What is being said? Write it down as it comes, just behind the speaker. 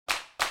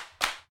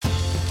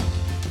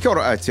Kia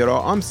ora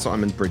Aotearoa, I'm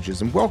Simon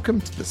Bridges and welcome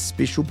to this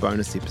special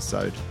bonus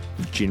episode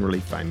of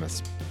Generally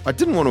Famous. I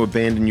didn't want to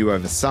abandon you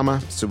over summer,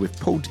 so we've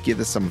pulled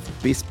together some of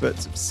the best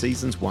bits of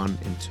seasons 1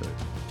 and 2.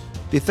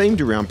 They're themed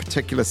around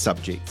particular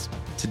subjects.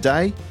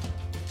 Today,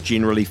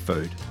 generally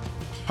food.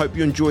 Hope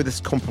you enjoy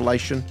this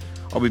compilation.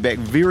 I'll be back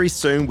very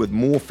soon with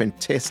more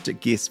fantastic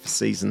guests for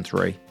season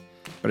 3.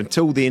 But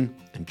until then,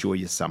 enjoy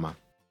your summer.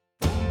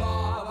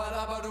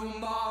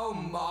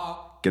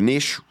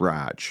 Ganesh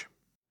Raj.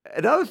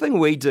 Another thing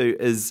we do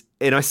is,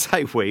 and I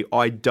say we,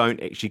 I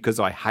don't actually because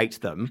I hate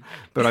them,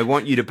 but I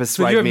want you to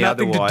persuade me otherwise.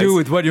 So you have nothing to do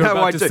with what you're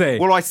about to say.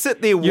 Well, I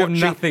sit there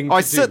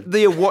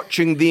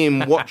watching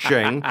them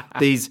watching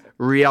these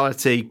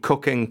reality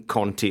cooking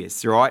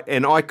contests, right?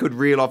 And I could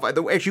realise,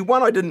 actually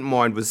one I didn't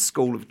mind was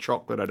School of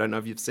Chocolate. I don't know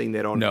if you've seen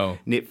that on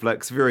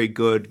Netflix. Very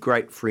good,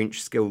 great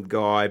French skilled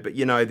guy. But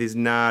you know, there's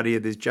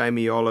Nadia, there's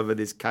Jamie Oliver,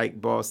 there's Cake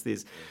Boss,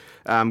 there's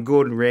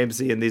Gordon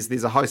Ramsay, and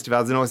there's a host of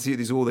others. And obviously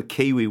there's all the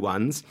Kiwi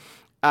ones.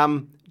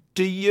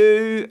 Do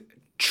you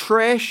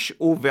trash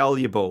or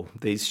valuable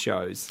these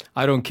shows?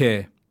 I don't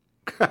care.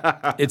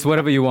 It's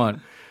whatever you want.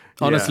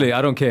 Honestly, yeah.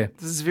 I don't care.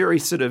 This is very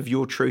sort of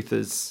your truth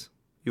is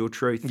your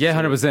truth. Yeah,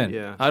 100%.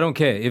 Yeah. I don't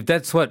care. If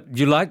that's what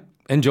you like,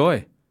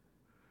 enjoy.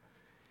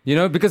 You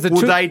know, because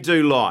they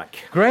do like.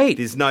 Great.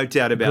 There's no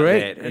doubt about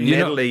that.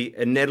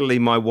 And Natalie,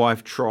 my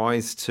wife,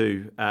 tries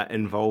to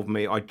involve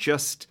me.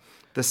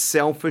 The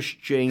selfish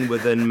gene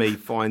within me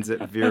finds it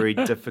very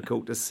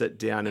difficult to sit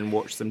down and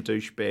watch some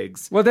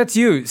douchebags. Well, that's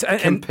you.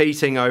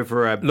 Competing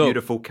over a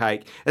beautiful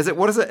cake. Is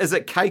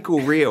it cake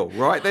or real,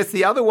 right? That's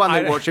the other one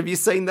they watch. Have you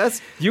seen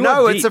this?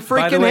 It's a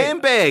freaking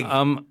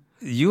handbag.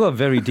 You are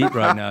very deep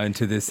right now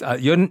into this.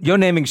 You're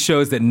naming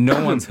shows that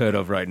no one's heard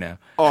of right now.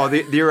 Oh,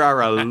 there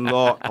are a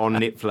lot on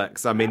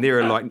Netflix. I mean, there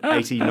are like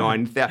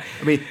 89,000.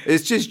 I mean,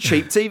 it's just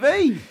cheap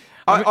TV.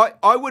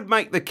 I would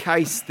make the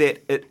case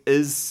that it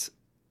is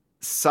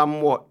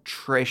somewhat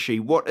trashy.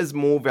 What is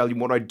more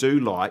valuable, what I do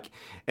like,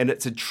 and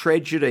it's a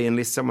tragedy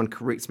unless someone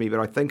corrects me, but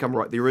I think I'm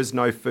right, there is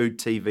no food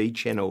TV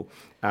channel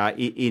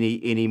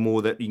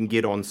anymore that you can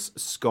get on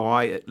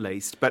Sky at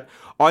least. But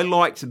I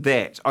liked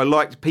that. I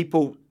liked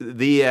people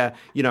there,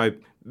 you know,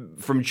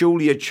 from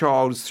Julia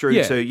Childs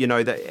through to, you know,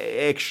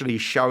 actually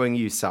showing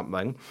you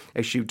something.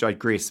 Actually,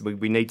 digress.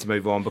 We need to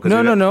move on because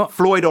no.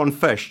 Floyd on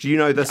Fish. Do you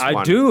know this one?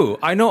 I do.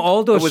 I know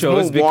all those shows. It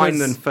was more wine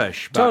than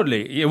fish.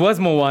 Totally. It was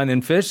more wine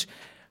than fish.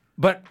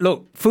 But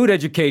look, food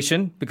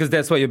education, because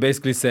that's what you're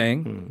basically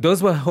saying,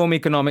 those were home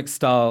economic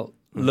style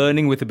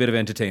learning with a bit of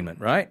entertainment,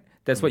 right?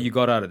 That's what you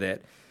got out of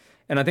that.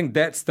 And I think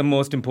that's the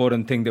most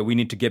important thing that we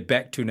need to get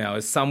back to now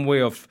is some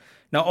way of...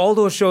 Now, all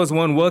those shows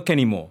won't work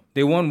anymore.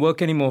 They won't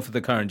work anymore for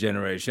the current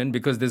generation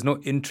because there's no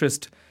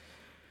interest.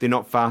 They're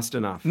not fast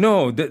enough.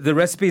 No, the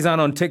recipes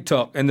aren't on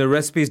TikTok and the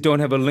recipes don't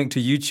have a link to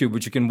YouTube,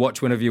 which you can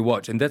watch whenever you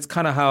watch. And that's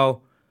kind of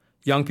how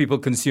young people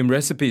consume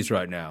recipes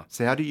right now.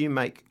 So how do you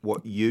make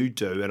what you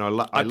do? And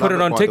I put it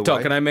on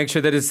TikTok and I make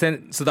sure that it's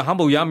sent. So the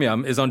Humble Yum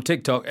Yum is on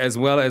TikTok as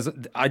well as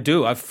I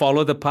do. I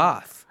follow the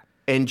path.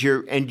 And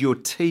your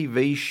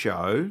TV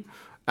show,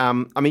 I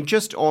mean,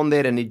 just on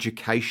that, an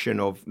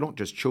education of not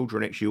just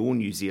children, actually all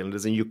New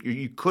Zealanders, and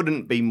you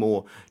couldn't be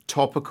more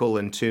topical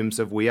in terms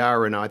of we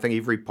are, and I think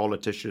every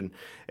politician,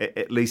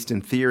 at least in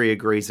theory,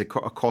 agrees a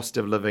cost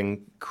of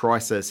living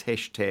crisis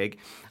hashtag.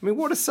 I mean,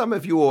 what are some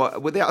of your,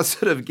 without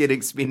sort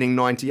of spending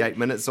 98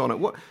 minutes on it,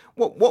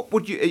 what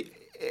would you,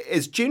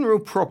 as general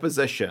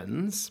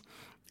propositions,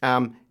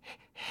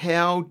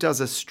 how does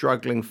a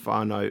struggling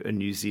whānau in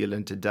New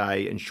Zealand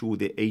today ensure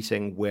they're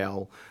eating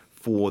well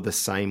for the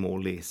same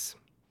or less?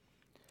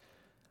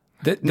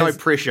 No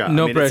pressure.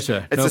 No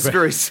pressure. It's a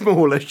very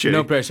small issue.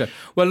 No pressure.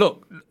 Well,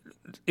 look,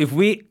 if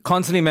we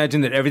constantly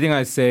imagine that everything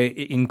I say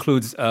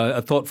includes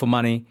a thought for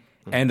money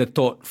and a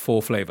thought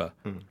for flavor,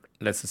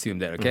 let's assume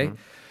that, okay? Mm-hmm.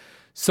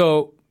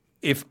 So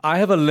if I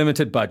have a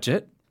limited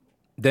budget,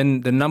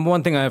 then the number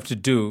one thing I have to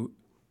do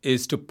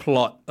is to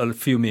plot a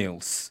few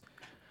meals.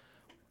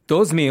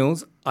 Those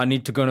meals I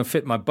need to go and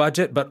fit my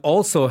budget, but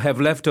also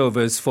have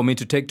leftovers for me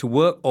to take to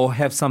work or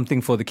have something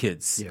for the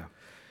kids. Yeah.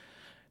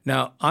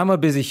 Now, I'm a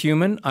busy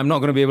human. I'm not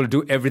going to be able to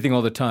do everything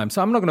all the time.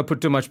 So I'm not going to put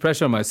too much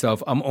pressure on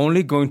myself. I'm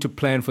only going to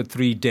plan for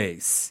 3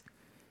 days.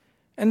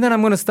 And then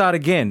I'm going to start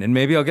again. And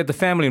maybe I'll get the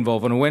family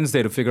involved on a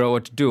Wednesday to figure out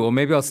what to do. Or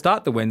maybe I'll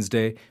start the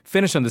Wednesday,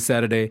 finish on the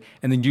Saturday,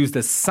 and then use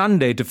the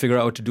Sunday to figure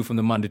out what to do from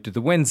the Monday to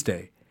the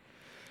Wednesday.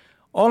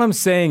 All I'm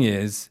saying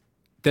is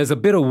there's a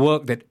bit of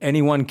work that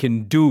anyone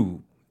can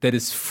do that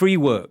is free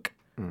work.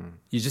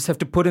 You just have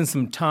to put in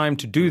some time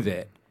to do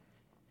that.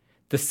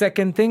 The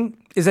second thing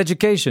is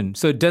education.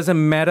 So it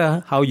doesn't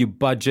matter how you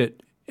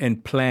budget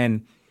and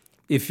plan.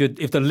 If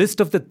the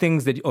list of the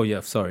things that...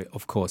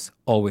 of course,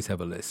 always have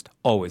a list.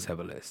 Always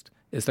have a list.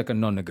 It's like a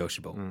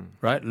non-negotiable,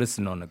 right? List is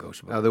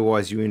non-negotiable.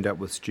 Otherwise, you end up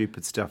with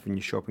stupid stuff in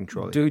your shopping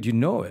trolley. Dude, you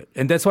know it.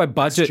 And that's why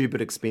budget... Stupid,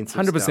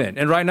 expensive 100%. Stuff.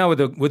 And right now,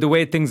 with the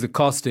way things are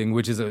costing,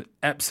 which is an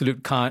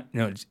absolute...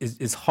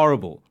 is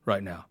horrible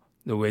right now,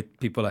 the way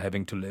people are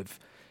having to live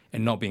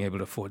and not being able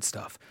to afford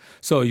stuff.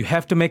 So you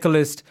have to make a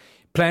list,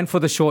 plan for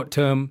the short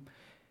term,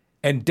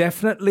 And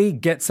definitely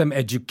get some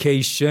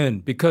education,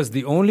 because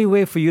the only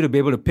way for you to be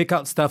able to pick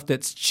out stuff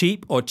that's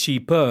cheap or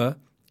cheaper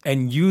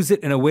and use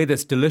it in a way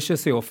that's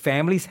delicious so your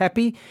family's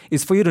happy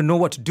is for you to know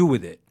what to do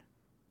with it.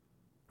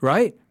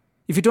 Right?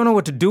 If you don't know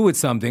what to do with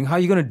something, how are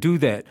you going to do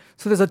that?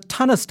 So there's a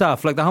ton of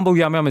stuff. Like the Humble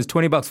Yum Yum is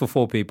 $20 for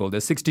 4 people.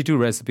 There's 62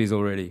 recipes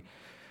already.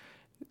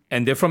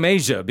 And they're from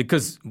Asia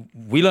because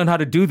we learned how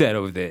to do that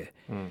over there.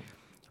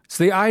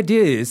 So the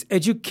idea is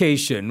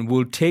education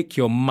will take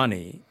your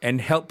money and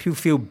help you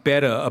feel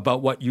better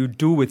about what you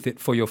do with it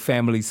for your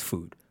family's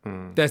food.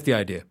 That's the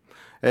idea.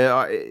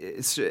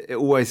 It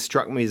always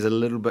struck me as a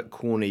little bit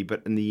corny,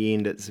 but in the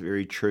end, it's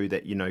very true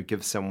that,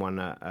 give someone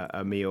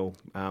a meal,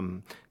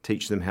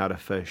 teach them how to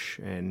fish,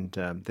 and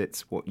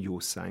that's what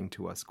you're saying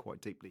to us quite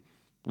deeply.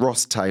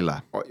 Ross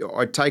Taylor,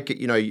 I take it,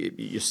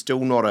 you're still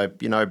not a,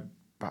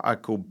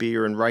 hardcore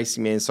beer and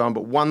racing man, so on,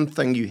 but one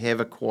thing you have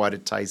acquired a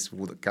taste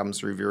for that comes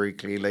through very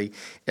clearly,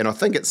 and I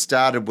think it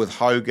started with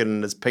Hogan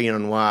and his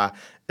Pinot Noir,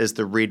 is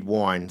the red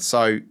wine.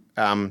 So,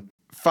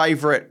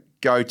 favourite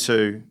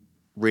go-to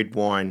red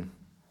wine.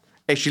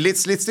 Actually,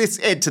 let's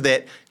add to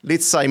that.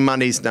 Let's say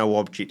money's no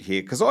object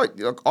here, because I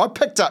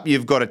picked up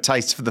you've got a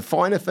taste for the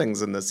finer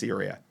things in this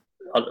area.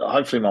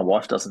 Hopefully, my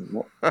wife doesn't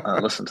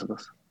listen to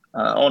this.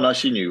 Oh no,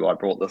 she knew I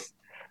brought this.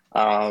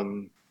 I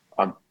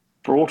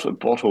brought a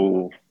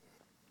bottle.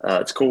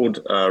 It's called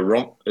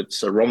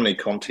it's a Romney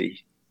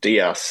Conti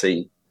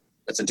DRC.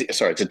 It's a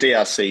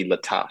DRC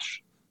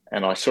Latache,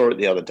 and I saw it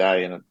the other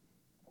day, and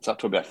it's up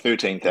to about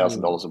 $13,000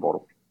 a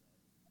bottle.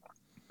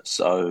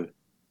 So.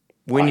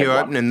 When you're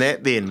opening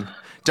that, then,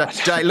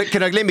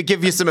 let me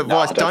give you some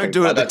advice. Don't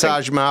do it at the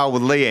Taj Mahal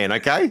with Leanne,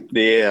 okay?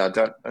 Yeah, I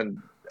don't,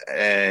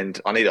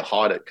 and I need to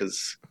hide it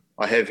because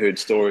I have heard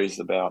stories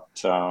about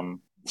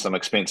some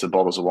expensive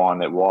bottles of wine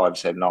that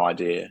wives have no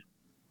idea.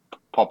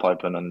 Pop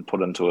open and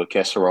put into a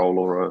casserole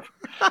or a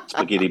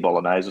spaghetti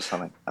bolognese or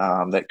something.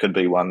 That could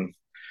be one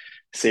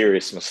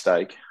serious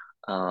mistake.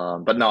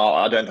 But no,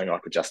 I don't think I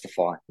could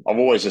justify. I've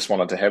always just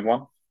wanted to have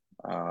one.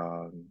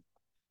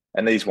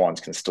 And these wines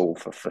can store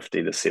for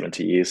 50 to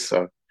 70 years.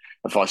 So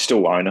if I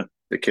still own it,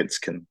 the kids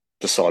can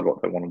decide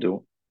what they want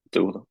to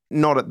do with it.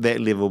 Not at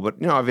that level, but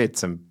I've had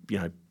some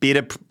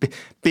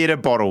better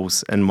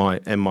bottles in my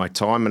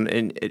time,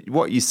 and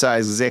what you say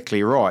is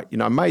exactly right.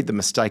 I made the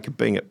mistake of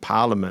being at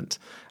Parliament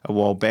a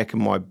while back,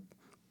 and my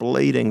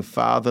bleeding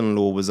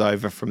father-in-law was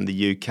over from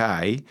the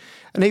UK,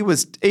 and he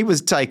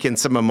was taking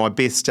some of my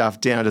best stuff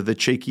down to the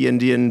cheeky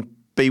Indian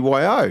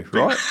BYO,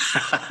 right?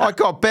 I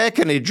got back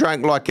and he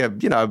drank like a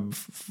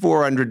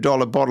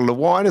 $400 bottle of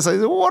wine. And I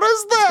said, "What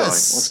is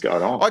this? What's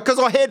going on?" Because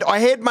I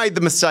had made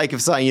the mistake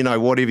of saying,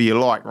 whatever you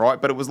like,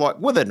 right? But it was like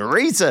within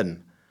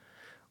reason.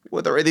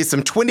 There's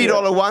some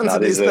 $20 ones,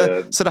 and there's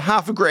the sort of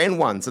 $1,000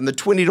 ones, and the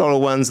 $20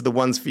 ones are the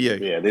ones for you.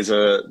 Yeah, there's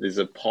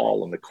a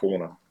pile in the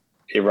corner.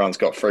 Everyone's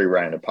got free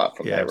reign apart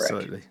from that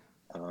absolutely.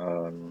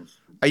 Rack.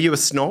 Are you a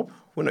snob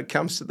when it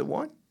comes to the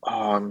wine?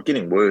 Oh, I'm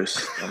getting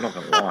worse. I'm not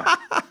going to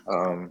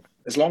lie.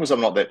 As long as I'm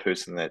not that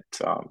person that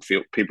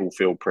people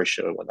feel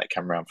pressure when they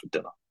come around for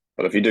dinner.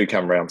 But if you do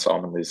come around,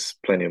 Simon, there's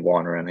plenty of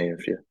wine around here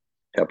if you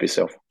help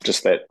yourself.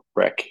 Just that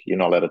rack, you're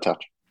not allowed to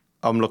touch.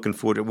 I'm looking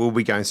forward to it. We'll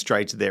be going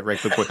straight to that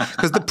record point.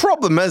 Because the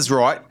problem is,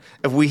 right,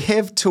 if we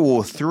have 2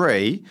 or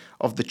 3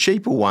 of the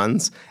cheaper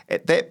ones,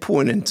 at that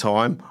point in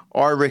time,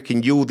 I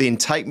reckon you'll then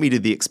take me to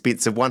the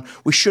expensive one.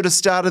 We should have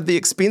started the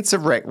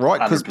expensive rack,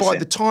 right? Because by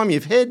the time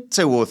you've had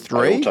 2 or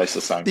 3, they all taste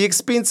the same. The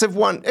expensive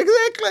one,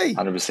 exactly.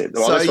 100%.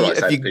 Well, so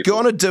if you're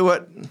going to do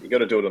it... you got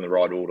to do it in the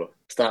right order.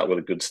 Start with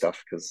the good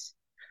stuff because,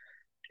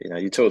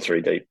 you're 2 or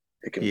 3 deep.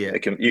 I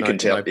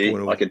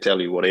can tell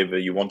you whatever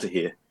you want to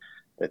hear.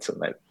 That's in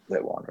that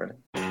wine, really.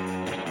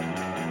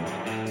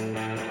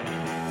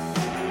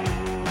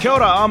 Kia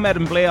ora, I'm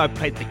Adam Blair. I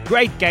played the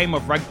great game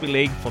of rugby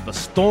league for the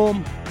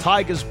Storm,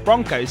 Tigers,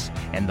 Broncos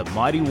and the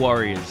Mighty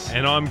Warriors.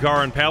 And I'm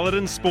Goran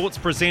Paladin, sports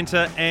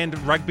presenter and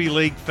rugby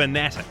league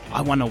fanatic.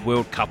 I won a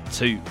World Cup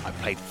too. I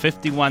played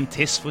 51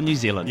 tests for New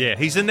Zealand. Yeah,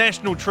 he's a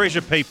national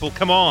treasure, people.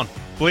 Come on.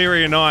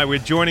 Blairy and I, we're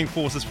joining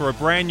forces for a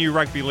brand new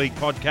rugby league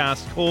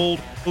podcast called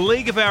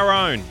League of Our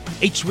Own.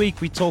 Each week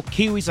we talk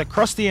Kiwis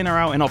across the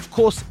NRL and of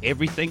course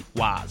everything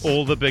was.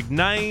 All the big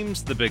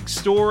names, the big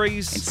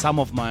stories. And some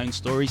of my own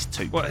stories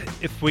too. Well,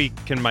 if we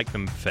can make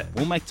them fit.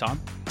 We'll make time.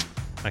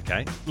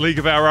 Okay. League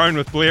of Our Own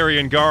with Blairy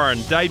and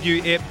Goran.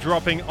 Debut ep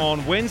dropping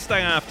on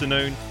Wednesday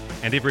afternoon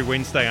and every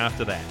Wednesday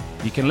after that.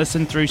 You can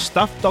listen through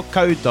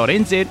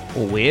stuff.co.nz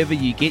or wherever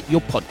you get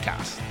your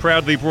podcast.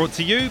 Proudly brought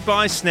to you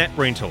by Snap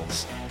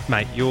Rentals.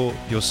 Mate, your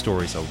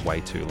stories are way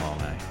too long,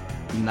 eh?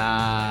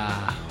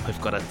 Nah, we've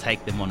got to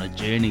take them on a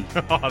journey.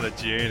 Oh, the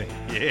journey.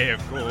 Yeah,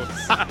 of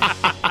course.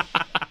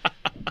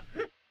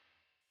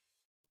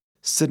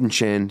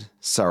 Siddharth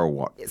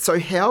Sarawat. So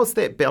how's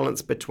that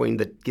balance between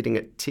getting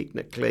it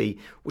technically,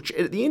 which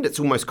at the end it's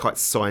almost quite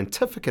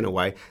scientific in a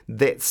way,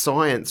 that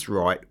science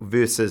right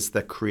versus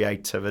the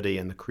creativity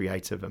and the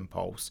creative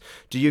impulse?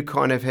 Do you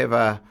kind of have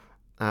a,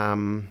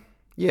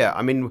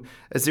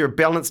 is there a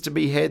balance to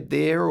be had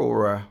there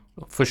or a...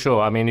 For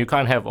sure. I mean, you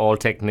can't have all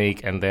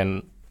technique and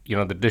then,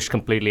 the dish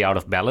completely out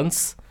of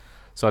balance.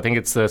 So I think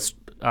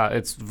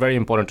it's very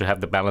important to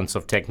have the balance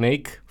of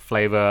technique,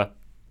 flavor,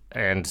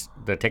 and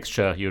the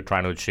texture you're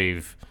trying to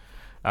achieve.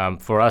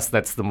 For us,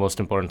 that's the most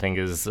important thing.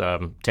 Is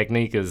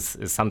technique is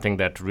something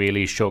that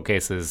really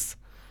showcases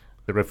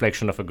the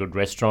reflection of a good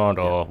restaurant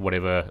or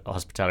whatever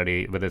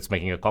hospitality, whether it's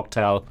making a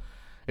cocktail.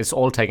 It's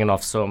all taken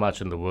off so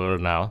much in the world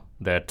now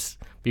that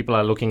people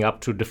are looking up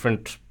to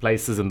different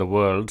places in the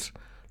world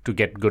to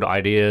get good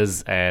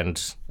ideas and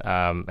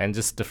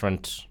just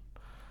different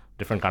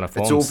kind of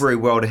forms. It's all very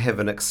well to have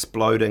an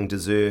exploding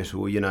dessert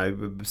or,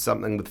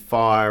 something with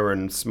fire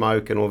and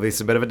smoke and all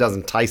this, but if it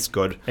doesn't taste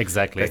good,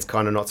 exactly, it's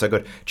kind of not so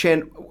good.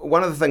 Chan,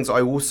 one of the things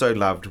I also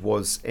loved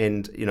was,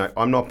 and,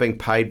 I'm not being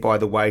paid, by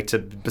the way, to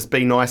just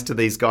be nice to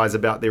these guys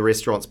about their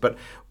restaurants, but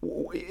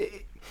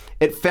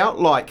it felt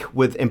like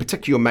in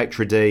particular your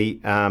maitre d',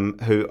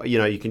 who,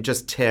 you can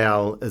just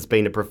tell has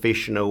been a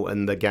professional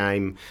in the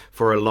game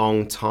for a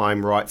long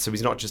time, right? So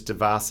he's not just a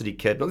varsity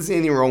kid. Not there's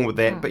anything wrong with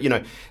that, but,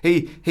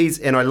 he's,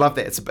 and I love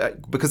that. It's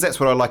because that's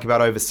what I like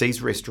about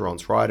overseas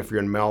restaurants, right? If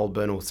you're in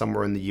Melbourne or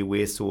somewhere in the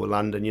US or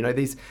London,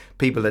 these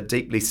people are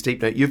deeply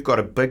steeped. Now, you've got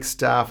a big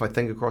staff, I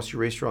think, across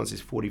your restaurants.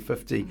 There's 40,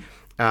 50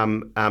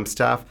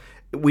 staff.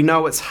 We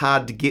know it's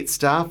hard to get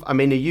staff. I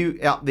mean, are you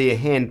out there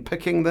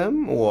hand-picking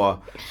them,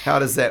 or how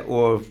does that...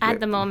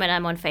 At the moment,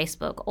 I'm on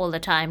Facebook all the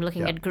time,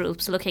 looking at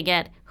groups, looking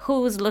at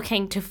who's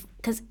looking to...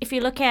 Because if you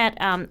look at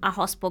a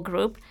hospo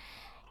group,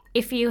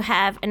 if you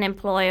have an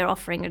employer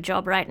offering a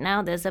job right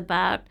now, there's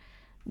about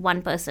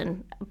one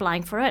person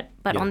applying for it.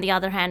 But on the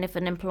other hand, if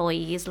an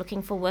employee is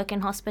looking for work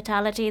in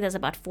hospitality, there's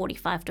about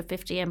 45 to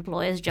 50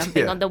 employers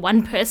jumping on the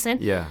one person.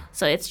 Yeah.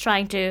 So it's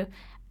trying to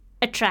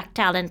attract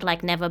talent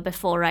like never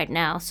before right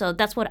now. So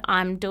that's what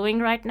I'm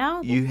doing right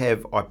now. You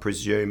have, I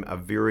presume, a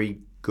very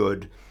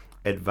good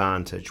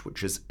advantage,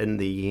 which is in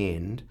the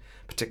end,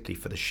 particularly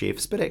for the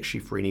chefs, but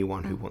actually for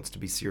anyone who wants to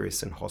be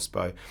serious in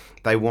hospo,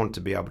 they want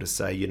to be able to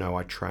say,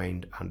 I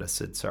trained under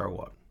Sid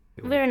Sarawat.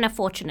 We're in a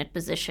fortunate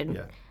position.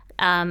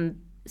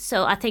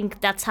 So I think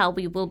that's how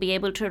we will be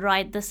able to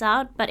ride this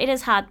out. But it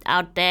is hard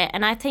out there.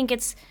 And I think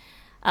it's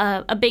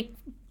a big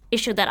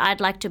issue that I'd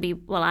like to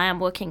I am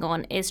working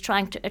on is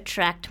trying to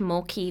attract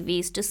more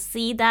Kiwis to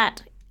see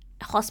that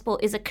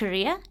hospo is a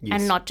career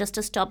and not just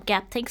a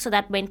stopgap thing, so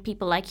that when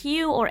people like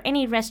you or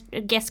any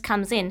guest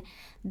comes in,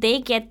 they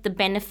get the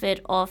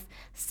benefit of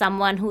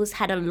someone who's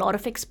had a lot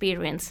of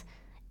experience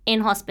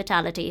in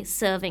hospitality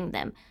serving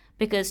them.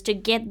 Because to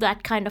get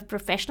that kind of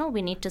professional,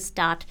 we need to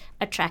start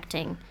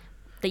attracting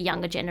the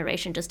younger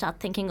generation to start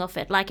thinking of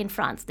it. Like in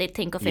France, they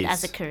think of it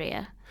as a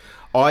career.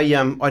 I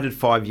did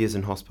 5 years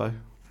in hospo.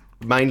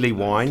 Mainly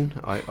wine,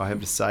 I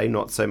have to say,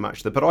 not so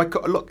much. But I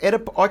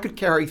could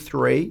carry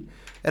 3.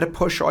 At a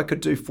push, I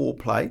could do 4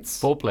 plates.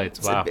 4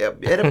 plates, wow. So,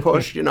 at a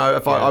push, if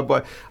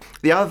I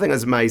the other thing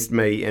that's amazed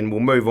me, and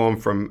we'll move on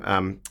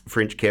from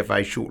French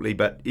Cafe shortly,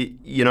 but,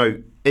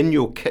 in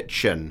your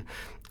kitchen,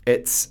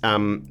 it's...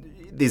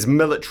 there's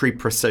military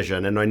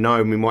precision, and I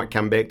know we might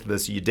come back to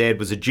this. Your dad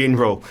was a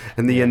general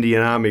in the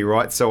Indian Army,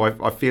 right? So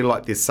I feel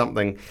like there's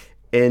something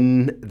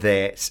in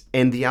that.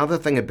 And the other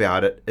thing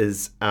about it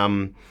is...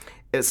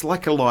 it's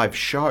like a live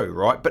show,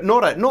 right? But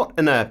not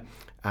in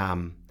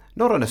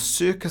a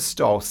circus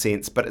style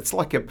sense, but it's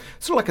like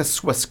a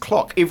Swiss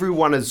clock.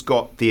 Everyone has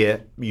got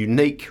their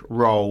unique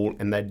role,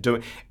 and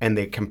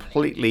they're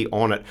completely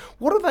on it.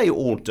 What are they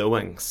all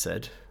doing,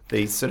 Sid?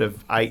 These sort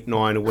of 8,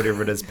 9, or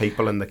whatever it is,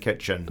 people in the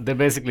kitchen. They're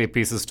basically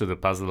pieces to the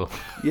puzzle.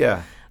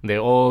 Yeah, they're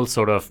all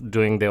sort of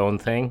doing their own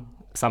thing.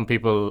 Some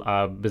people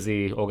are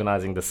busy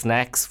organizing the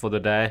snacks for the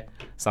day.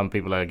 Some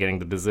people are getting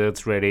the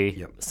desserts ready.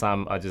 Yep.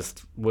 Some are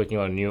just working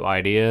on new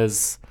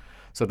ideas.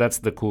 So that's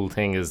the cool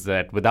thing, is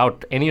that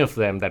without any of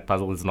them, that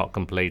puzzle is not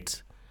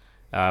complete.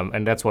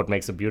 And that's what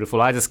makes it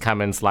beautiful. I just come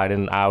in, slide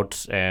in and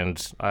out,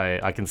 and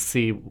I can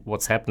see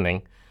what's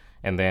happening.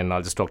 And then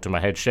I'll just talk to my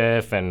head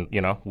chef, and,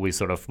 we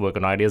sort of work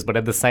on ideas. But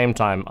at the same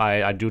time,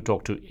 I do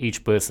talk to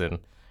each person,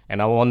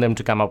 and I want them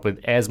to come up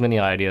with as many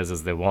ideas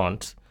as they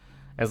want,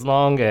 as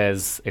long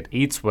as it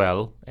eats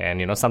well.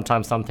 And,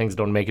 sometimes some things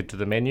don't make it to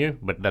the menu,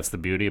 but that's the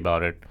beauty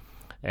about it.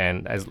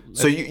 And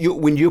so you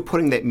when you're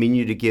putting that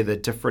menu together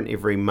different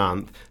every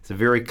month, it's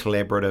very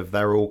collaborative.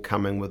 They're all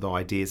coming with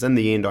ideas. In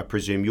the end, I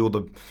presume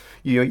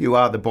you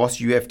are the boss.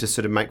 You have to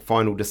sort of make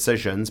final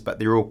decisions, but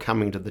they're all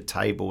coming to the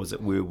table, as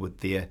it were, with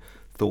their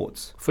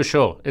thoughts. For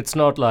sure. It's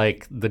not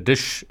like the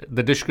dish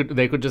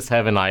they could just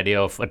have an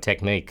idea of a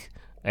technique,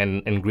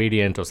 an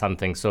ingredient or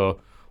something. So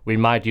we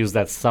might use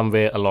that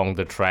somewhere along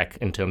the track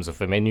in terms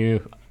of a menu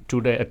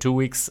 2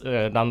 weeks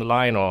down the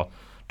line, or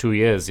 2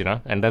 years,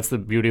 And that's the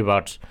beauty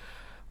about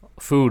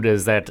food,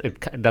 is that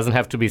it doesn't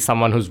have to be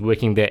someone who's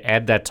working there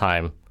at that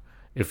time.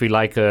 If we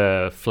like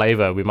a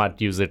flavor, we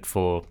might use it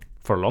for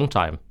a long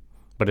time,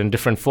 but in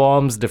different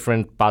forms,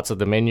 different parts of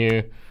the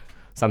menu.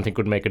 Something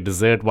could make a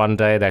dessert one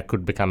day that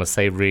could become a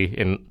savory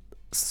in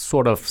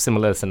sort of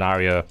similar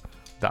scenario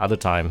the other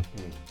time.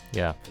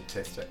 Yeah.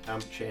 Fantastic.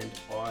 Chand,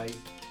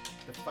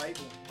 the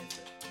fable has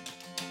it.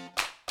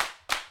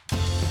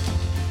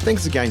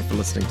 Thanks again for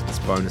listening to this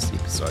bonus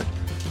episode.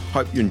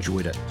 Hope you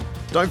enjoyed it.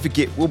 Don't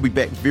forget, we'll be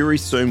back very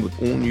soon with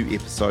all new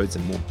episodes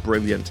and more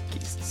brilliant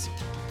guests.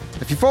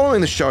 If you're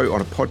following the show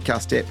on a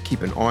podcast app,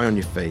 keep an eye on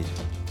your feed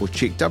or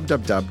check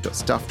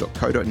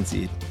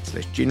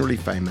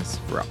www.stuff.co.nz/generallyfamous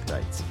for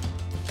updates.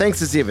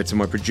 Thanks as ever to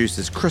my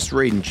producers Chris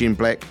Reed and Jen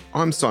Black.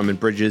 I'm Simon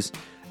Bridges.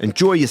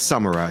 Enjoy your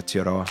summer,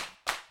 Aotearoa.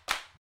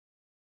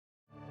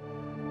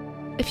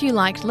 If you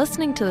liked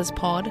listening to this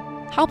pod,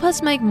 help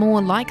us make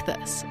more like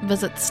this.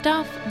 Visit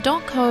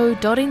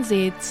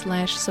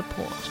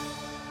stuff.co.nz/support.